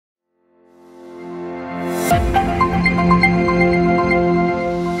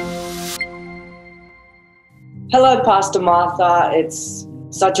Hello, Pastor Martha. It's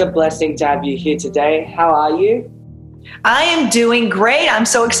such a blessing to have you here today. How are you? I am doing great. I'm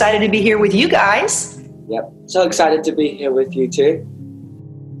so excited to be here with you guys. Yep, so excited to be here with you too.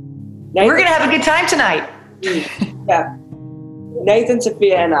 We're going to have a good time tonight. Yeah. Nathan,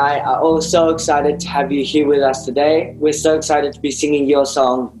 Sophia, and I are all so excited to have you here with us today. We're so excited to be singing your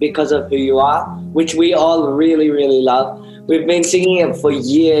song, Because of Who You Are, which we all really, really love. We've been singing it for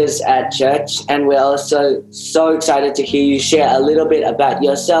years at church, and we're also so excited to hear you share a little bit about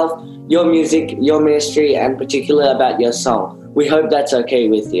yourself, your music, your ministry, and particularly about your song. We hope that's okay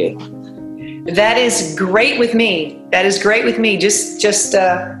with you. That is great with me. That is great with me.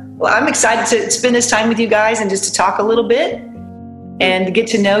 Well, I'm excited to spend this time with you guys and just to talk a little bit and get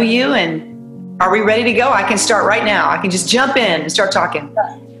to know you. And are we ready to go? I can start right now. I can just jump in and start talking.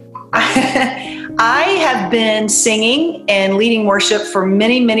 I have been singing and leading worship for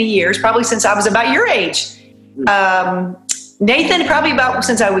many, many years, probably since I was about your age. Nathan, probably about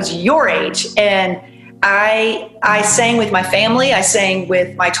since I was your age. And I sang with my family. I sang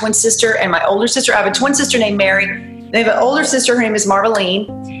with my twin sister and my older sister. I have a twin sister named Mary. They have an older sister. Her name is Marveline.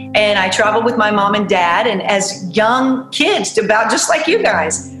 And I traveled with my mom and dad. And as young kids, about just like you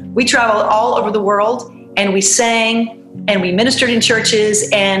guys, we traveled all over the world and we sang and we ministered in churches.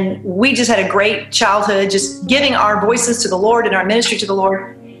 And we just had a great childhood, just giving our voices to the Lord and our ministry to the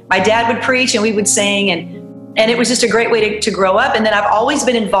Lord. My dad would preach and we would sing. And it was just a great way to grow up. And then I've always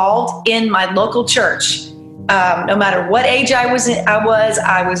been involved in my local church. No matter what age I was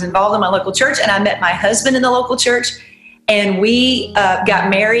involved in my local church. And I met my husband in the local church. And we got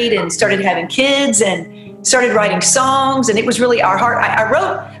married and started having kids and started writing songs. And it was really our heart.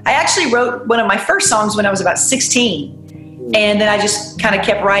 I actually wrote one of my first songs when I was about 16. And then I just kind of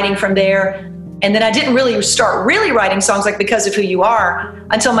kept writing from there. And then I didn't really start writing songs like Because of Who You Are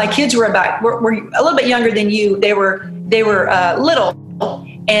until my kids were were a little bit younger than you. They were little.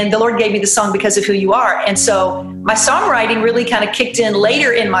 And the Lord gave me the song Because of Who You Are. And so my songwriting really kind of kicked in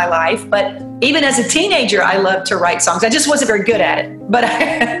later in my life. But even as a teenager, I loved to write songs. I just wasn't very good at it. But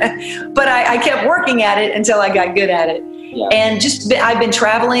I kept working at it until I got good at it. Yeah. And I've been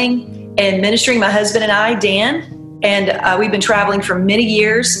traveling and ministering, my husband and I, Dan. And we've been traveling for many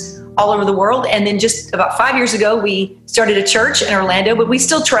years all over the world. And then just about 5 years ago, we started a church in Orlando. But we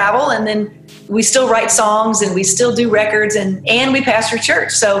still travel, and then we still write songs, and we still do records, and we pastor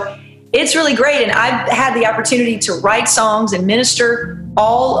church. So it's really great. And I've had the opportunity to write songs and minister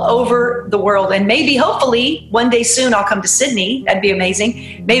all over the world. And maybe, hopefully, one day soon I'll come to Sydney. That'd be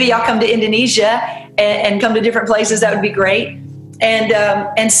amazing. Maybe I'll come to Indonesia and come to different places. That would be great.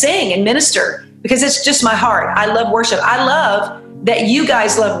 And sing and minister, because it's just my heart. I love worship. I love that you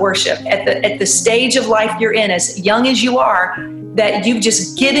guys love worship at the stage of life you're in, as young as you are, that you've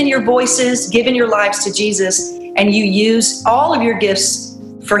just given your voices, given your lives to Jesus, and you use all of your gifts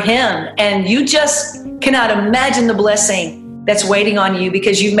for Him. And you just cannot imagine the blessing that's waiting on you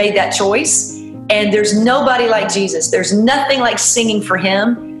because you've made that choice. And there's nobody like Jesus. There's nothing like singing for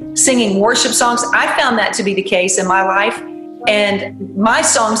Him, singing worship songs. I found that to be the case in my life. And my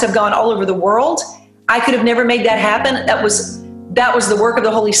songs have gone all over the world. I could have never made that happen. That was the work of the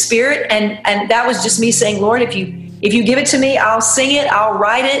Holy Spirit. And that was just me saying, Lord, if you give it to me, I'll sing it, I'll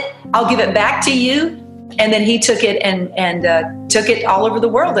write it, I'll give it back to you. And then He took it and took it all over the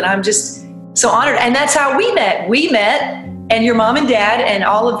world. And I'm just so honored. And that's how we met. We met, and your mom and dad and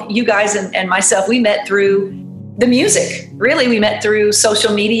all of you guys and myself, we met through the music. Really, we met through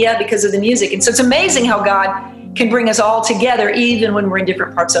social media because of the music. And so it's amazing how God can bring us all together, even when we're in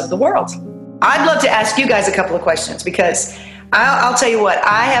different parts of the world. I'd love to ask you guys a couple of questions, because I'll tell you what,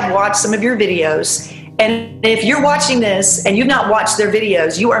 I have watched some of your videos. And if you're watching this and you've not watched their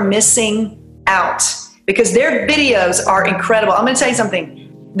videos, you are missing out, because their videos are incredible. I'm going to tell you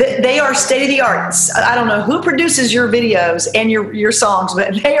something. They are state of the art. I don't know who produces your videos and your songs,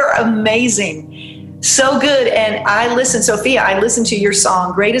 but they are amazing. So good. And Sophia, I listened to your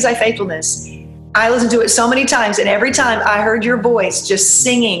song, Great Is Thy Faithfulness. I listened to it so many times, and every time I heard your voice just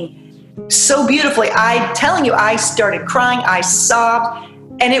singing so beautifully, I'm telling you, I started crying, I sobbed,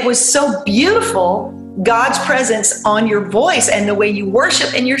 and it was so beautiful, God's presence on your voice and the way you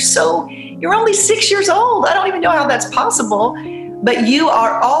worship. And you're only 6 years old. I don't even know how that's possible, but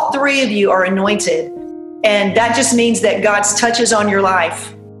all three of you are anointed. And that just means that God's touch is on your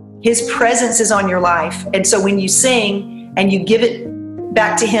life. His presence is on your life. And so when you sing and you give it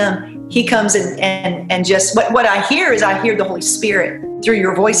back to Him, He comes and just, what I hear is I hear the Holy Spirit through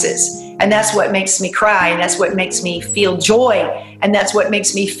your voices. And that's what makes me cry. And that's what makes me feel joy. And that's what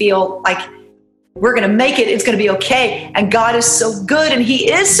makes me feel like We're going to make it. It's going to be okay. And God is so good and he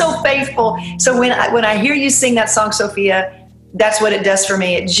is so faithful. So when I hear you sing that song, Sophia, that's what it does for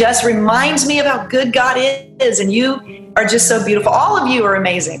me. It just reminds me of how good God is. And you are just so beautiful. All of you are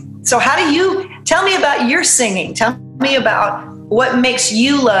amazing. So tell me about your singing. Tell me about what makes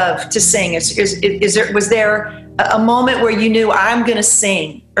you love to sing. Was there a moment where you knew I'm going to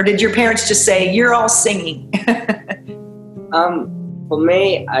sing? Or did your parents just say, you're all singing? For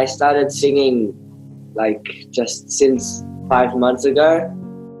me, I started singing like just since 5 months ago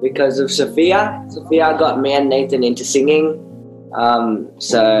because of Sophia. Sophia got me and Nathan into singing.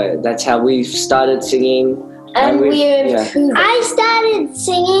 So that's how we started singing. And I started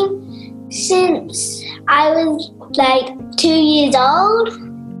singing since I was like 2 years old.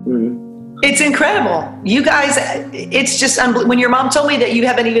 It's incredible. You guys, it's just when your mom told me that you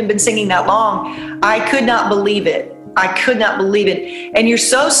haven't even been singing that long, I could not believe it. I could not believe it. And you're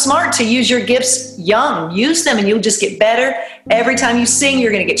so smart to use your gifts young. Use them and you'll just get better. Every time you sing,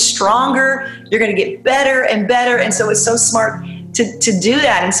 you're going to get stronger. You're going to get better and better. And so it's so smart to do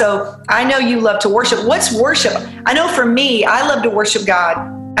that. And so I know you love to worship. What's worship? I know for me, I love to worship God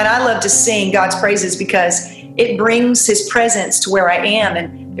and I love to sing God's praises because it brings his presence to where I am.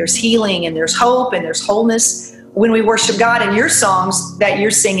 And there's healing and there's hope and there's wholeness when we worship God. And your songs that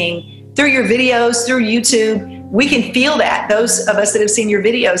you're singing through your videos, through YouTube, we can feel that. Those of us that have seen your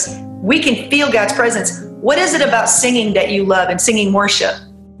videos, we can feel God's presence. What is it about singing that you love and singing worship?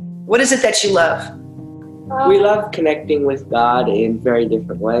 What is it that you love? We love connecting with God in very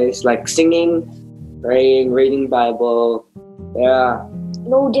different ways, like singing, praying, reading Bible.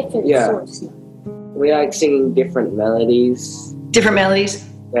 No different sorts. We like singing different melodies. Different melodies?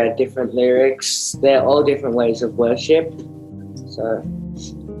 They're different lyrics. They're all different ways of worship. So...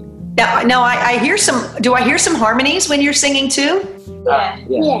 Now I hear do I hear some harmonies when you're singing too?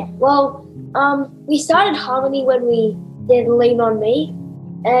 Yeah. Well, we started harmony when we did Lean on Me.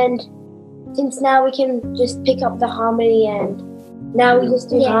 And since now we can just pick up the harmony and now we just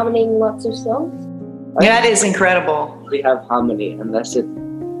do harmony in lots of songs. That is incredible. We have harmony and that's it.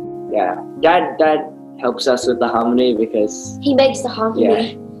 Yeah. Dad helps us with the harmony because... He makes the harmony.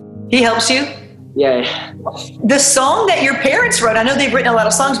 Yeah. He helps you? Yeah. The song that your parents wrote, I know they've written a lot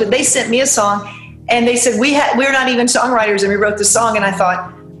of songs, but they sent me a song and they said, we're not even songwriters and we wrote the song. And I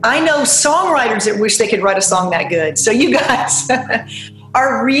thought, I know songwriters that wish they could write a song that good. So you guys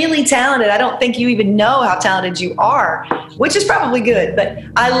are really talented. I don't think you even know how talented you are, which is probably good. But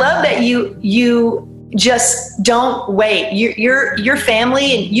I love that you just don't wait. Your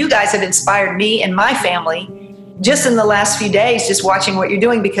family and you guys have inspired me and my family just in the last few days, just watching what you're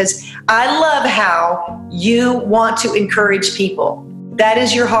doing, because I love how you want to encourage people. That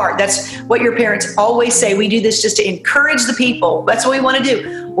is your heart. That's what your parents always say. We do this just to encourage the people. That's what we want to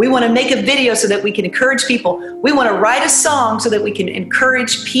do. We want to make a video so that we can encourage people. We want to write a song so that we can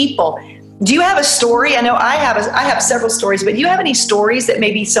encourage people. Do you have a story? I know I have several stories, but do you have any stories that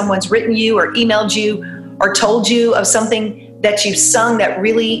maybe someone's written you or emailed you or told you of something that you've sung that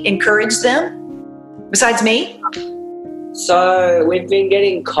really encouraged them? Besides me? So we've been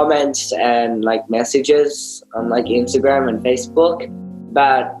getting comments and like messages on like Instagram and Facebook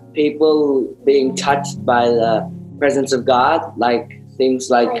about people being touched by the presence of God, like things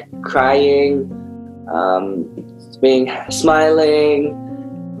like crying, smiling,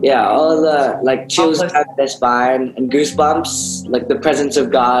 all the like chills down their spine and goosebumps. Like the presence of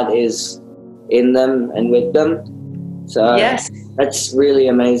God is in them and with them. So that's really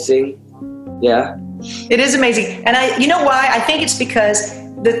amazing. Yeah. It is amazing. And you know why? I think it's because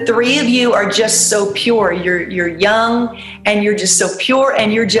the three of you are just so pure. You're young and you're just so pure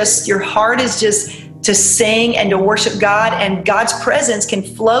and your heart is just to sing and to worship God, and God's presence can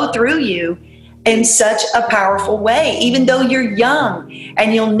flow through you in such a powerful way, even though you're young,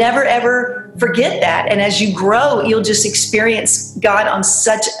 and you'll never ever forget that. And as you grow, you'll just experience God on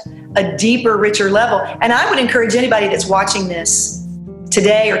such a deeper, richer level. And I would encourage anybody that's watching this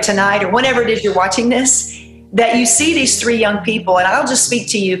today or tonight or whenever it is you're watching this, that you see these three young people, and I'll just speak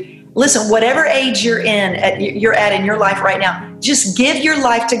to you. Listen, whatever age you're at in your life right now, just give your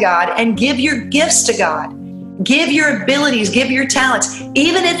life to God and give your gifts to God. Give your abilities, give your talents,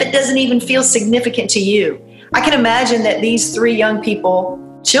 even if it doesn't even feel significant to you. I can imagine that these three young people,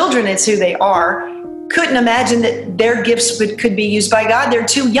 children is who they are, couldn't imagine that their gifts could be used by God. They're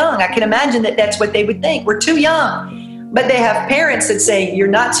too young. I can imagine that that's what they would think. We're too young. But they have parents that say, you're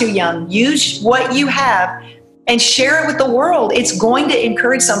not too young. Use what you have and share it with the world. It's going to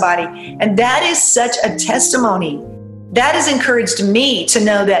encourage somebody. And that is such a testimony. That has encouraged me to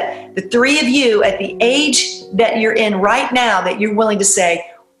know that the three of you at the age that you're in right now, that you're willing to say,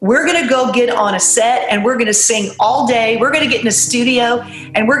 we're going to go get on a set and we're going to sing all day. We're going to get in a studio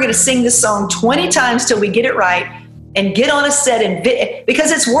and we're going to sing this song 20 times till we get it right and get on a set and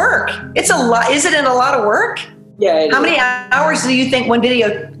because it's work. It's a lot. Isn't it a lot of work? Yeah. How many hours do you think one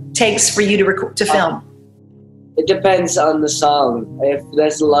video takes for you to film? It depends on the song. If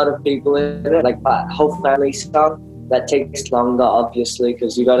there's a lot of people in it, like a whole family song, that takes longer, obviously,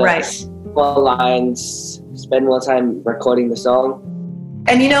 because you got to more lines, spend more time recording the song.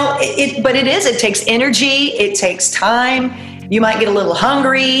 And it takes energy, it takes time. You might get a little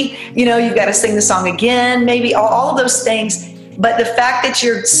hungry, you've got to sing the song again, maybe all of those things. But the fact that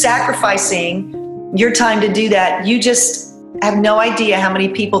you're sacrificing your time to do that, you just have no idea how many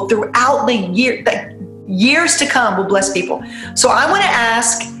people throughout the years to come will bless people. So I want to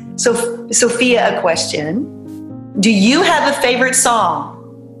ask Sophia a question. Do you have a favorite song?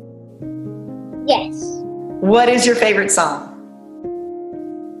 Yes. What is your favorite song?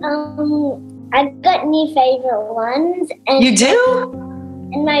 I've got new favorite ones. And you do?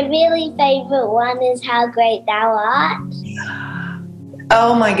 And my really favorite one is How Great Thou Art.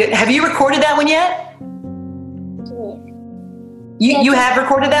 Oh my goodness. Have you recorded that one yet? Yeah. You have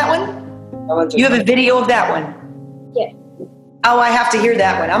recorded that one? You have a video of that one? Yeah. Oh, I have to hear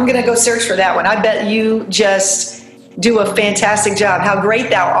that one. I'm going to go search for that one. I bet you just do a fantastic job. How great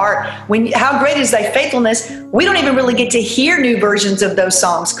thou art. How great is thy faithfulness. We don't even really get to hear new versions of those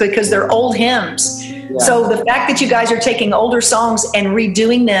songs because they're old hymns. Yeah. So the fact that you guys are taking older songs and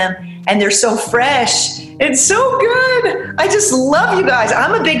redoing them and they're so fresh, it's so good. I just love you guys.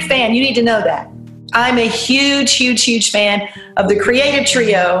 I'm a big fan. You need to know that. I'm a huge, huge, huge fan of the Creative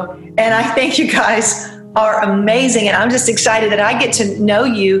Trio, and I think you guys are amazing. And I'm just excited that I get to know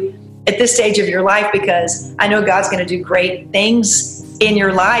you at this stage of your life because I know God's going to do great things in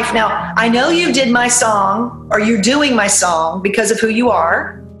your life. Now, I know you did my song, or you're doing my song because of who you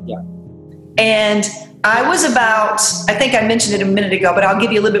are. Yeah. And I was I think I mentioned it a minute ago, but I'll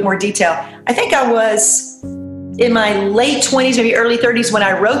give you a little bit more detail. I think I was in my late 20s, maybe early 30s when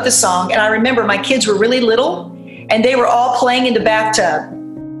I wrote the song. And I remember my kids were really little and they were all playing in the bathtub.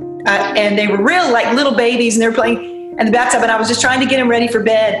 And they were real like little babies and they were playing in the bathtub. And I was just trying to get them ready for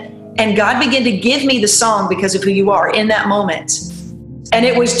bed. And God began to give me the song because of who you are in that moment. And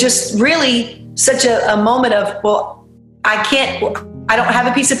it was just really such a moment of, well, I don't have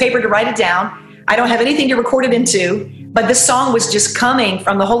a piece of paper to write it down. I don't have anything to record it into, but the song was just coming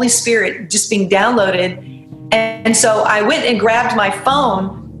from the Holy Spirit, just being downloaded. And so I went and grabbed my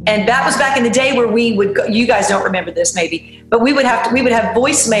phone, and that was back in the day where we would go, you guys don't remember this maybe, but we would have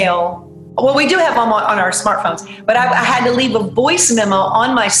voicemail. Well, we do have them on our smartphones, but I had to leave a voice memo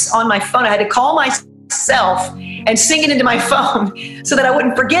on my phone. I had to call myself and sing it into my phone so that I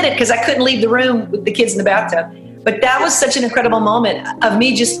wouldn't forget it because I couldn't leave the room with the kids in the bathtub. But that was such an incredible moment of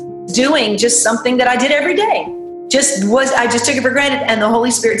me just doing just something that I did every day. I just took it for granted, and the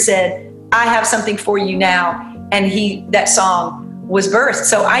Holy Spirit said, I have something for you now. And that song was birthed.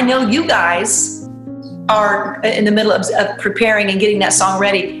 So I know you guys are in the middle of preparing and getting that song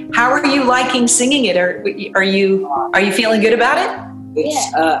ready. How are you liking singing it? Are you feeling good about it?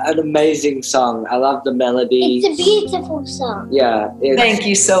 It's an amazing song. I love the melody. It's a beautiful song. Yeah. Thank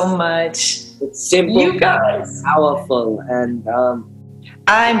you so much. It's simple, you guys, powerful, and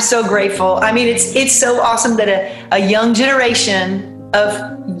I'm so grateful. I mean, it's so awesome that a young generation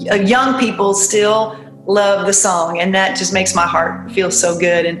of young people still love the song, and that just makes my heart feel so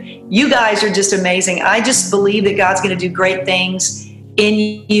good. And you guys are just amazing. I just believe that God's going to do great things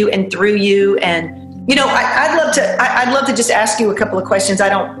in you and through you. And I'd love to just ask you a couple of questions. I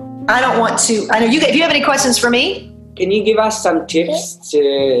don't want to. I know you. If you have any questions for me, can you give us some tips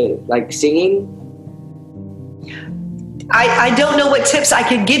to like singing? I don't know what tips I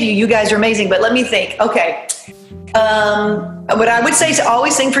could give you. You guys are amazing, but let me think. Okay. What I would say is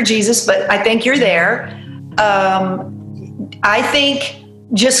always sing for Jesus, but I think you're there. I think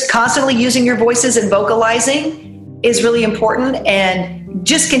just constantly using your voices and vocalizing is really important, and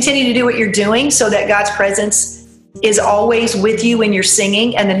just continue to do what you're doing so that God's presence is always with you when you're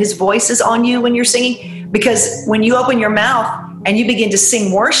singing, and that his voice is on you when you're singing. Because when you open your mouth and you begin to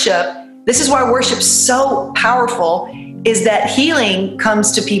sing worship, this is why worship's so powerful, is that healing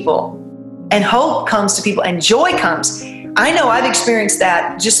comes to people, and hope comes to people, and joy comes. I know I've experienced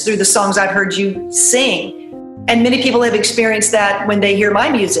that just through the songs I've heard you sing. And many people have experienced that when they hear my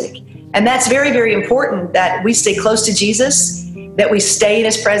music. And that's very, very important, that we stay close to Jesus, that we stay in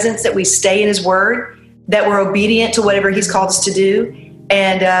his presence, that we stay in his word, that we're obedient to whatever he's called us to do,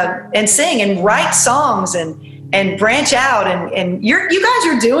 and sing and write songs and branch out. And you guys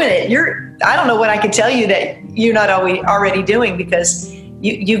are doing it. I don't know what I could tell you that you're not already doing, because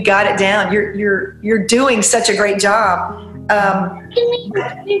you've got it down. You're doing such a great job. How can we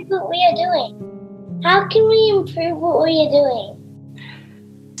improve what we are doing? How can we improve what we are doing?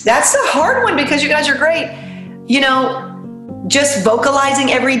 That's the hard one because you guys are great. You know, just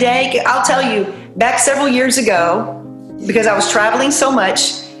vocalizing every day. I'll tell you, back several years ago, because I was traveling so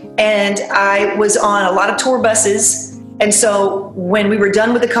much and I was on a lot of tour buses. And so when we were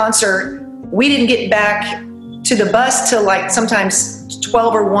done with the concert, we didn't get back to the bus till like sometimes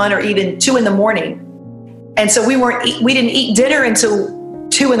 12 or 1 or even 2 in the morning. And so we didn't eat dinner until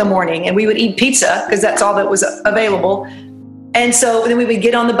 2 in the morning, and we would eat pizza because that's all that was available. And so then we would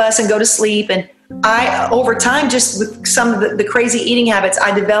get on the bus and go to sleep. And over time, just with some of the crazy eating habits,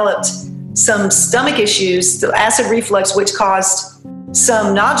 I developed some stomach issues, the acid reflux, which caused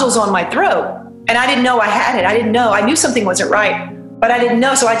some nodules on my throat. And I didn't know I had it. I didn't know. I knew something wasn't right, but I didn't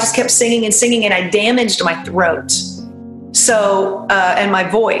know. So I just kept singing and singing, and I damaged my throat. So, and my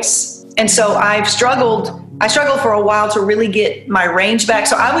voice. And so I struggled for a while to really get my range back.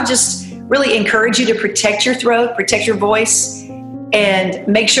 So I would just really encourage you to protect your throat, protect your voice, and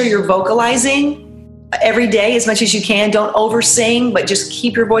make sure you're vocalizing every day as much as you can. Don't over sing, but just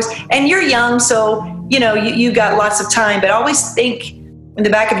keep your voice. And you're young, so you got lots of time, but always think in the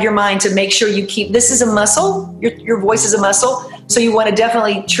back of your mind to make sure you keep, this is a muscle, your voice is a muscle. So you want to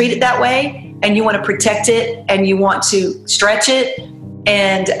definitely treat it that way, and you want to protect it, and you want to stretch it.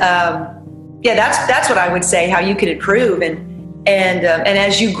 And that's what I would say, how you can improve. And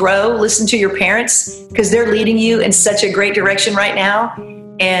as you grow, listen to your parents, because they're leading you in such a great direction right now.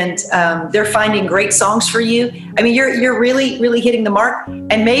 And they're finding great songs for you. I mean, you're really, really hitting the mark.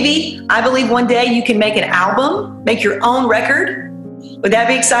 And maybe, I believe one day you can make an album, make your own record. Would that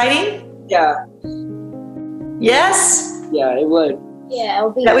be exciting? Yeah. Yes? Yeah, it would. Yeah, it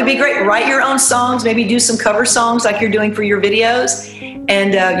would be. That would be great. Write your own songs, maybe do some cover songs like you're doing for your videos.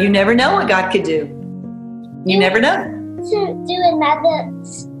 And you never know what God could do. You never know. To do another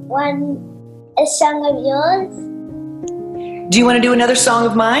one, a song of yours? Do you want to do another song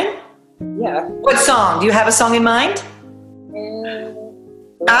of mine? Yeah. What song? Do you have a song in mind?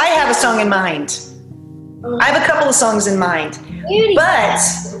 I have a song in mind. I have a couple of songs in mind. But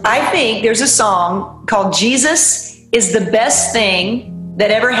I think there's a song called Jesus is the Best Thing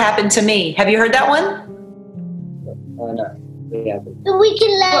That Ever Happened to Me. Have you heard that one? No, we haven't. But we can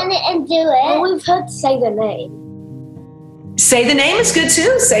learn it and do it. Well, we've heard Say the Name. Say the Name is good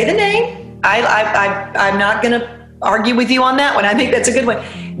too. Say the Name. I'm not going to argue with you on that one. I think that's a good one.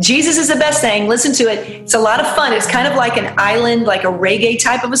 Jesus is the Best Thing. Listen to it. It's a lot of fun. It's kind of like an island, like a reggae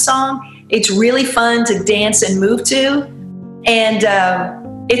type of a song. It's really fun to dance and move to. And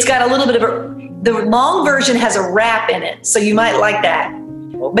it's got a little bit of the long version has a rap in it. So you might like that.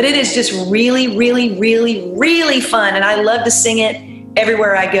 But it is just really, really, really, really fun. And I love to sing it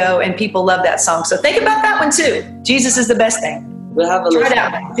everywhere I go. And people love that song. So think about that one too. Jesus is the Best Thing. We'll have a Try look it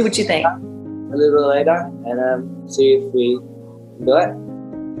out. See what you think. a little later and see if we do it.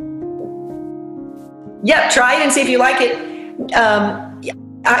 Yep, try it and see if you like it.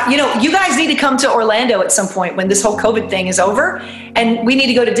 You guys need to come to Orlando at some point when this whole COVID thing is over, and we need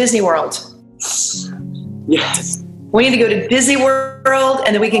to go to Disney World. Yes. We need to go to Disney World,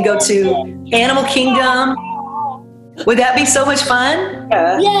 and then we can go to Animal Kingdom. Would that be so much fun?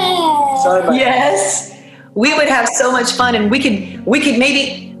 Yeah. Yeah. Yes. We would have so much fun, and we could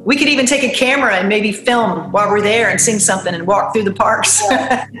even take a camera and maybe film while we're there and sing something and walk through the parks.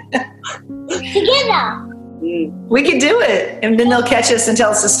 Together. We could do it, and then they'll catch us and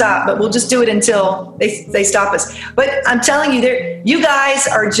tell us to stop, but we'll just do it until they stop us. But I'm telling you, you guys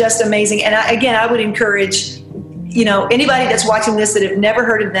are just amazing. And I would encourage, anybody that's watching this that have never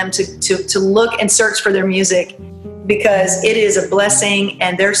heard of them to look and search for their music, because it is a blessing,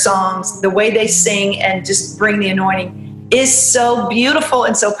 and their songs, the way they sing and just bring the anointing is so beautiful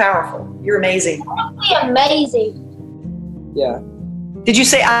and so powerful. You're amazing. We're amazing. Yeah. Did you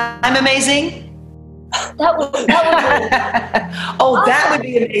say I'm amazing? That would be. Oh, that would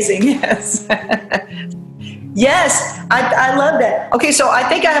be amazing. Yes. Yes, I love that. Okay, so I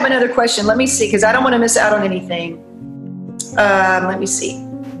think I have another question. Let me see, because I don't want to miss out on anything. Let me see.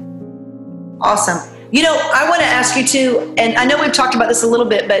 Awesome. I want to ask you too, and I know we've talked about this a little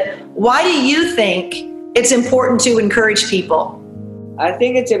bit, but why do you think it's important to encourage people? I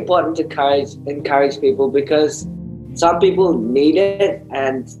think it's important to encourage people because some people need it,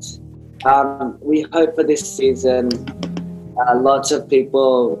 and we hope for this season lots of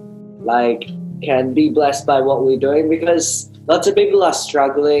people can be blessed by what we're doing, because lots of people are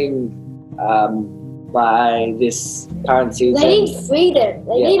struggling by this current season. They need freedom.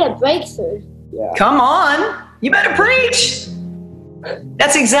 They need a breakthrough. Yeah. Come on, you better preach.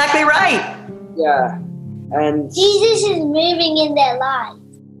 That's exactly right. Yeah. And Jesus is moving in their lives.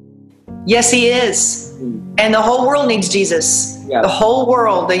 Yes, he is. And the whole world needs Jesus. Yeah. The whole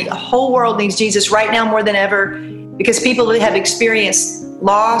world needs Jesus right now more than ever, because people have experienced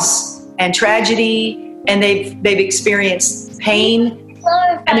loss and tragedy, and they've experienced pain,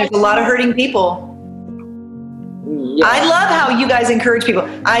 and there's a lot of hurting people. yeah. I love how you guys encourage people.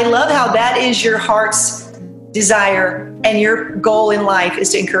 I love how that is your heart's desire, and your goal in life is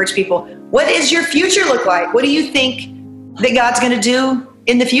to encourage people. What does your future look like? What do you think that God's going to do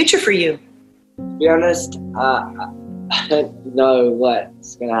in the future for you? To be honest, I don't know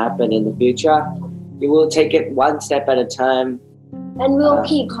what's going to happen in the future. We will take it one step at a time. And we'll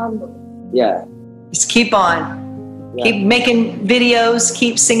keep humble. Yeah. Just keep on. Yeah. Keep making videos,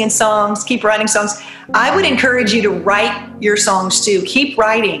 keep singing songs, keep writing songs. I would encourage you to write your songs too. Keep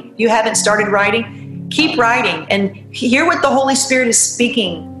writing. You haven't started writing? Keep writing and hear what the Holy Spirit is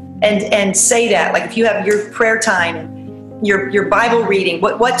speaking, and say that. Like if you have your prayer time and your Bible reading,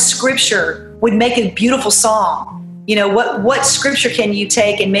 what scripture would make a beautiful song? You know, what scripture can you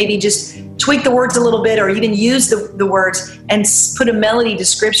take and maybe just tweak the words a little bit, or even use the words and put a melody to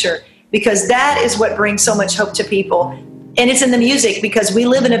scripture, because that is what brings so much hope to people. And it's in the music, because we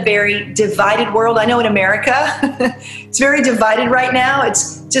live in a very divided world. I know in America, it's very divided right now.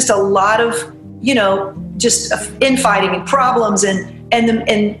 It's just a lot of, just infighting and problems and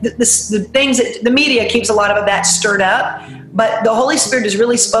the things that the media keeps a lot of that stirred up. But the Holy Spirit has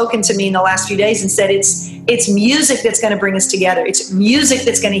really spoken to me in the last few days and said it's music that's going to bring us together. It's music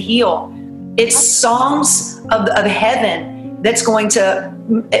that's going to heal. It's songs of heaven that's going to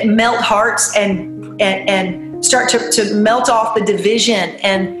melt hearts and start to melt off the division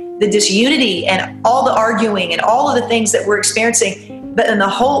and the disunity and all the arguing and all of the things that we're experiencing. But then the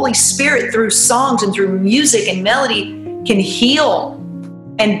Holy Spirit, through songs and through music and melody, can heal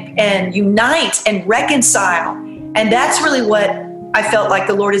and unite and reconcile. And that's really what I felt like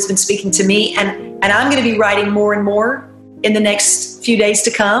the Lord has been speaking to me. And I'm going to be writing more and more in the next few days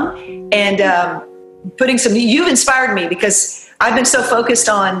to come. And putting you've inspired me, because I've been so focused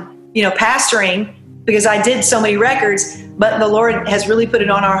on, pastoring, because I did so many records, but the Lord has really put it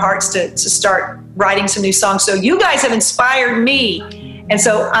on our hearts to start writing some new songs. So you guys have inspired me. And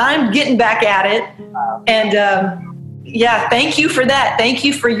so I'm getting back at it. And thank you for that. Thank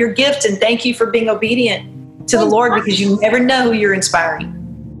you for your gift, and thank you for being obedient to the Lord, because you never know who you're inspiring.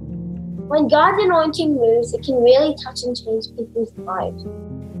 When God's anointing moves, it can really touch and change people's lives.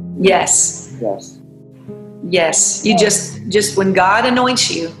 Yes. Yes. Yes. You just when God anoints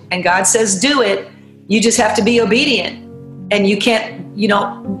you and God says do it, you just have to be obedient. And you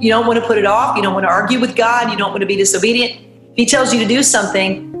don't want to put it off. You don't want to argue with God. You don't want to be disobedient. If he tells you to do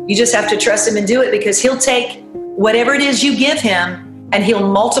something, you just have to trust him and do it, because he'll take whatever it is you give him and he'll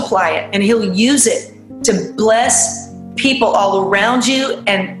multiply it, and he'll use it to bless people all around you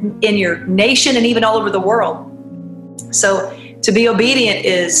and in your nation and even all over the world. So to be obedient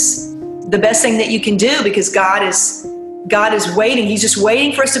is the best thing that you can do, because God is waiting. He's just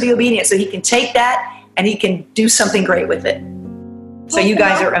waiting for us to be obedient so he can take that and he can do something great with it. So you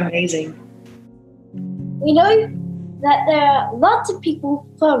guys are amazing. We know that there are lots of people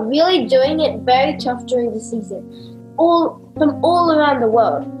who are really doing it very tough during the season, from all around the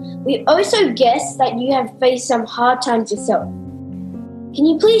world. We also guess that you have faced some hard times yourself. Can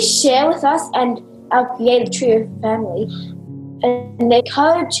you please share with us and our Creative Trio family and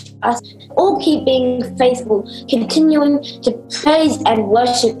encourage us all keep being faithful, continuing to praise and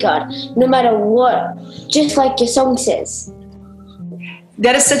worship God no matter what, just like your song says?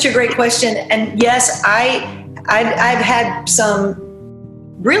 That is such a great question. And yes, I've had some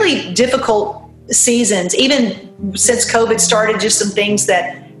really difficult seasons, even since COVID started, just some things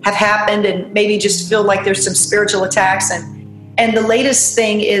that have happened and maybe just feel like there's some spiritual attacks. And the latest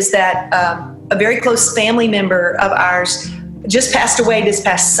thing is that a very close family member of ours just passed away this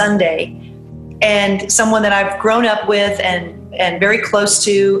past Sunday, and someone that I've grown up with and very close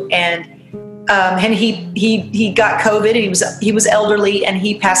to, and he got COVID, and he was elderly, and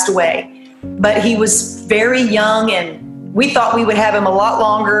he passed away. But he was very young, and we thought we would have him a lot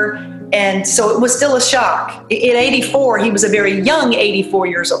longer, and so it was still a shock. At 84, he was a very young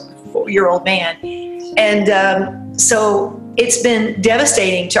 84-year-old man, and so it's been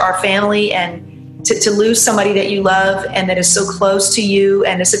devastating to our family, and to lose somebody that you love and that is so close to you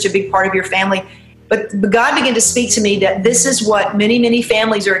and is such a big part of your family. But God began to speak to me that this is what many, many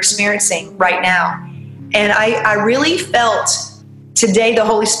families are experiencing right now. And I really felt today the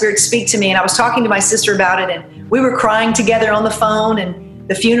Holy Spirit speak to me, and I was talking to my sister about it, and we were crying together on the phone, and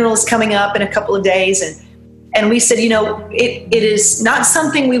the funeral is coming up in a couple of days, And we said, it is not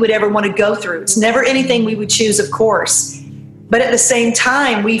something we would ever want to go through. It's never anything we would choose, of course. But at the same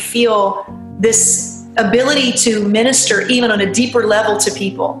time, we feel this ability to minister even on a deeper level to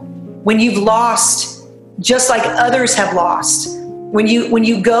people. When you've lost, just like others have lost. When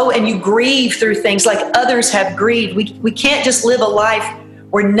you go and you grieve through things like others have grieved. We can't just live a life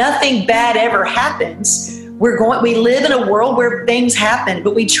where nothing bad ever happens. We live in a world where things happen,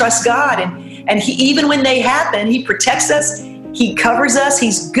 but we trust God. And He, even when they happen, He protects us. He covers us.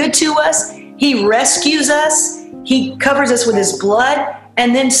 He's good to us. He rescues us. He covers us with His blood.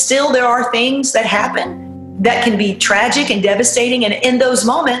 And then still there are things that happen that can be tragic and devastating. And in those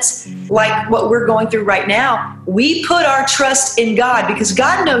moments, like what we're going through right now, we put our trust in God because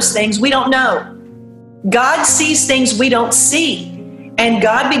God knows things we don't know. God sees things we don't see. And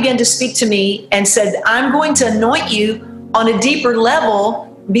God began to speak to me and said, I'm going to anoint you on a deeper level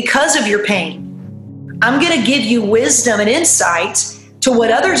because of your pain. I'm going to give you wisdom and insight to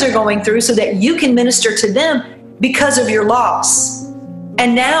what others are going through so that you can minister to them because of your loss.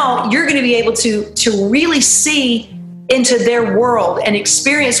 And now you're going to be able to really see into their world and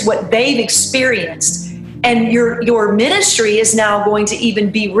experience what they've experienced. And your ministry is now going to even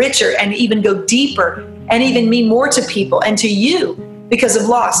be richer and even go deeper and even mean more to people and to you because of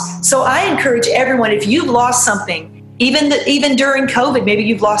loss. So I encourage everyone, if you've lost something, even during COVID, maybe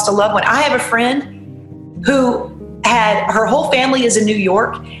you've lost a loved one. I have a friend who her whole family is in New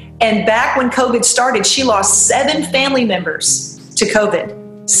York. And back when COVID started, she lost 7 family members to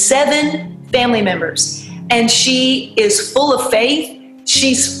COVID. 7 family members. And she is full of faith.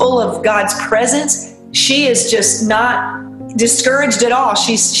 She's full of God's presence. She is just not discouraged at all.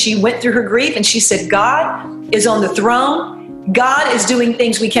 She went through her grief and she said, God is on the throne. God is doing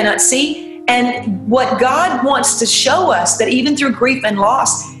things we cannot see. And what God wants to show us, that even through grief and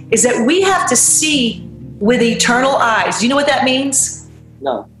loss, is that we have to see with eternal eyes. Do you know what that means?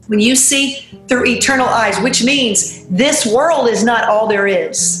 No. When you see through eternal eyes, which means this world is not all there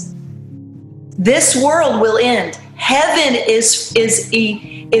is. This world will end. Heaven is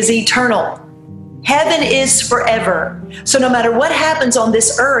eternal. Heaven is forever. So no matter what happens on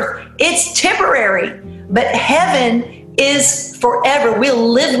this earth, it's temporary, but heaven is forever. We'll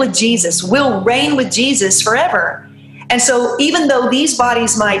live with Jesus. We'll reign with Jesus forever. And so even though these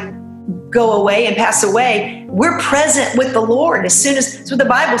bodies might go away and pass away, we're present with the Lord as soon as, that's what the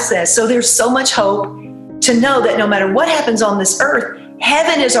Bible says. So there's so much hope to know that no matter what happens on this earth,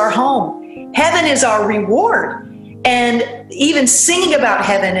 heaven is our home. Heaven is our reward. And even singing about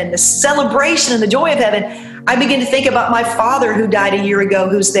heaven and the celebration and the joy of heaven, I begin to think about my father who died a year ago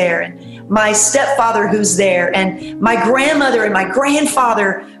who's there, and my stepfather who's there, and my grandmother and my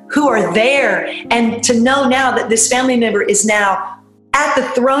grandfather who are there. And to know now that this family member is now at the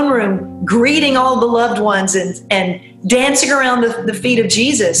throne room, greeting all the loved ones and dancing around the feet of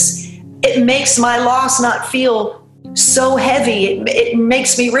Jesus, it makes my loss not feel so heavy. It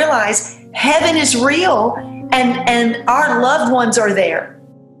makes me realize heaven is real and our loved ones are there.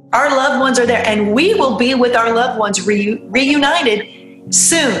 Our loved ones are there, and we will be with our loved ones reunited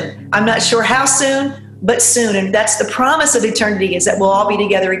soon. I'm not sure how soon, but soon. And that's the promise of eternity, is that we'll all be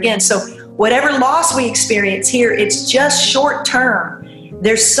together again. So whatever loss we experience here, it's just short term.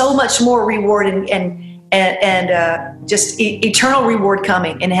 There's so much more reward and just eternal reward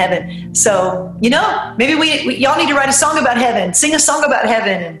coming in heaven. So, maybe y'all need to write a song about heaven, sing a song about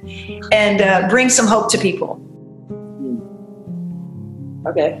heaven, and bring some hope to people.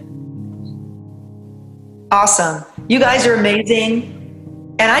 Okay. Awesome. You guys are amazing.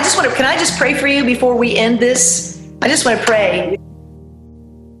 And can I just pray for you before we end this? I just want to pray.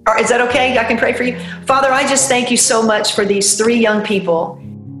 Is that okay? I can pray for you. Father, I just thank you so much for these 3 young people.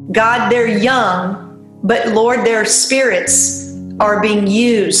 God, they're young, but Lord, their spirits are being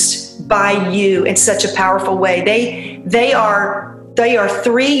used by you in such a powerful way. They are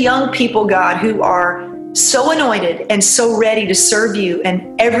 3 young people, God, who are so anointed and so ready to serve you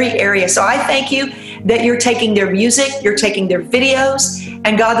in every area. So I thank you that you're taking their music, you're taking their videos,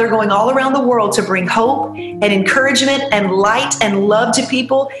 and God, they're going all around the world to bring hope and encouragement and light and love to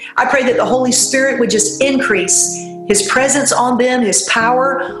people. I pray that the Holy Spirit would just increase His presence on them, His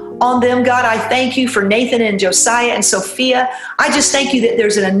power on them. God, I thank you for Nathan and Josiah and Sophia. I just thank you that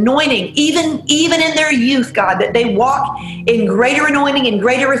there's an anointing, even in their youth, God, that they walk in greater anointing and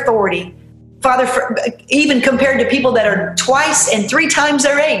greater authority. Father, even compared to people that are 2 and 3 times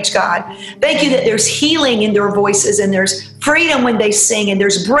their age, God, thank you that there's healing in their voices, and there's freedom when they sing, and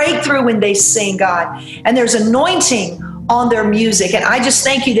there's breakthrough when they sing, God, and there's anointing on their music. And I just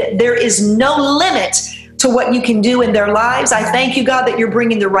thank you that there is no limit to what you can do in their lives. I thank you, God, that you're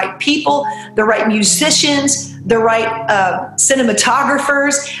bringing the right people, the right musicians, the right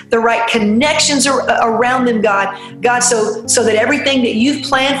cinematographers, the right connections around them, God. God, so that everything that you've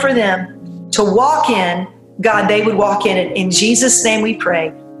planned for them to walk in, God, they would walk in it. In Jesus' name we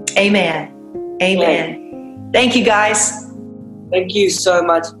pray. Amen. Amen. Thank you, guys. Thank you so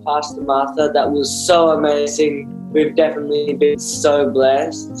much, Pastor Martha. That was so amazing. We've definitely been so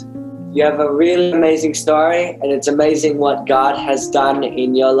blessed. You have a really amazing story, and it's amazing what God has done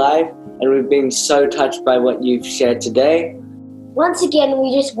in your life, and we've been so touched by what you've shared today. Once again,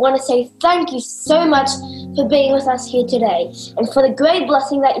 we just want to say thank you so much for being with us here today, and for the great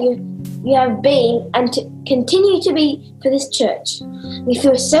blessing that you have been and to continue to be for this church. We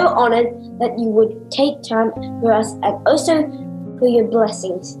feel so honored that you would take time for us, and also for your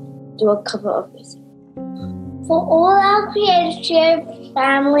blessings. Do a cover of this. For all our Creative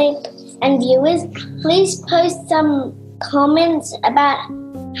family and viewers, please post some comments about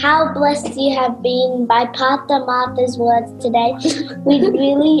how blessed you have been by Pastor Martha's words today. We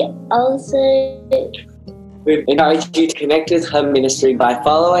encourage you to connect with her ministry by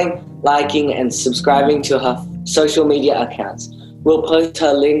following, liking, and subscribing to her social media accounts. We'll post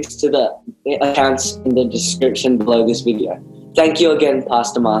her links to the accounts in the description below this video. Thank you again,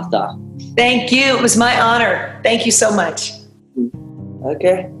 Pastor Martha. Thank you. It was my honor. Thank you so much.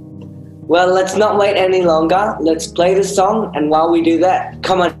 Okay. Well, let's not wait any longer. Let's play the song. And while we do that,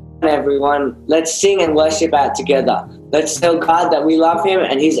 come on, everyone. Let's sing and worship out together. Let's tell God that we love him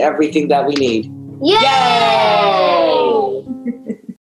and he's everything that we need. Yay!